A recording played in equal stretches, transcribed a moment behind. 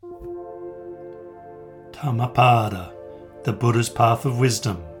Dhammapada, the Buddha's path of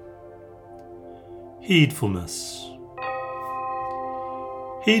wisdom. Heedfulness.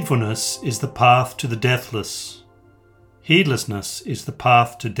 Heedfulness is the path to the deathless. Heedlessness is the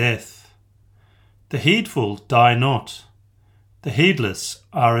path to death. The heedful die not. The heedless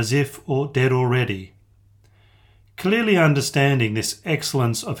are as if dead already. Clearly understanding this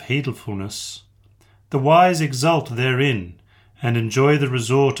excellence of heedfulness, the wise exult therein and enjoy the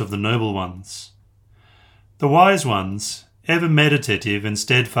resort of the noble ones. The wise ones, ever meditative and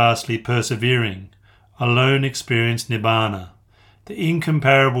steadfastly persevering, alone experience Nibbana, the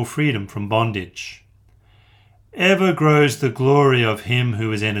incomparable freedom from bondage. Ever grows the glory of him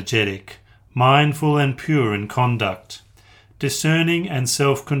who is energetic, mindful and pure in conduct, discerning and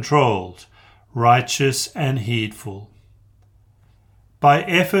self-controlled, righteous and heedful. By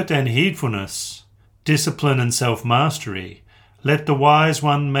effort and heedfulness, discipline and self-mastery, let the wise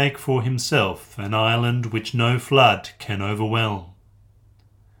one make for himself an island which no flood can overwhelm.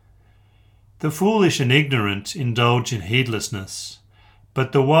 The foolish and ignorant indulge in heedlessness,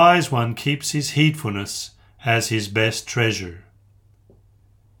 but the wise one keeps his heedfulness as his best treasure.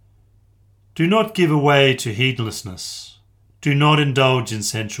 Do not give way to heedlessness. Do not indulge in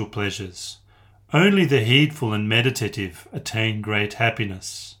sensual pleasures. Only the heedful and meditative attain great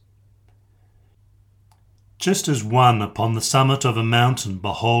happiness. Just as one upon the summit of a mountain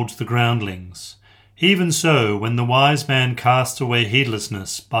beholds the groundlings, even so when the wise man casts away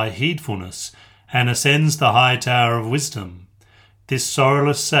heedlessness by heedfulness and ascends the high tower of wisdom, this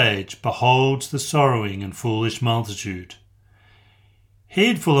sorrowless sage beholds the sorrowing and foolish multitude.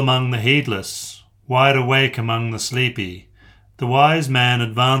 Heedful among the heedless, wide awake among the sleepy, the wise man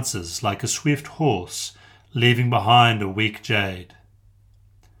advances like a swift horse, leaving behind a weak jade.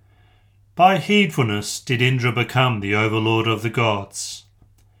 By heedfulness did Indra become the overlord of the gods.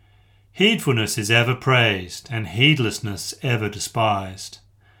 Heedfulness is ever praised, and heedlessness ever despised.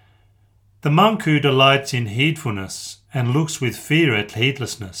 The monk who delights in heedfulness and looks with fear at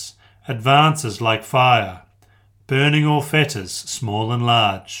heedlessness advances like fire, burning all fetters, small and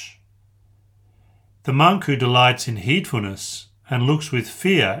large. The monk who delights in heedfulness and looks with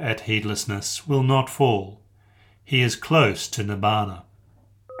fear at heedlessness will not fall. He is close to Nibbana.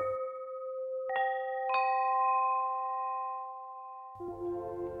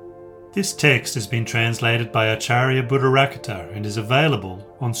 This text has been translated by Acharya Buddharakkhita and is available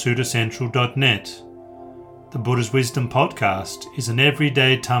on sutacentral.net. The Buddha's Wisdom podcast is an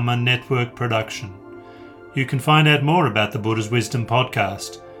Everyday Dhamma network production. You can find out more about the Buddha's Wisdom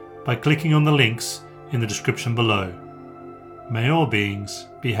podcast by clicking on the links in the description below. May all beings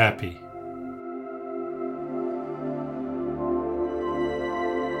be happy.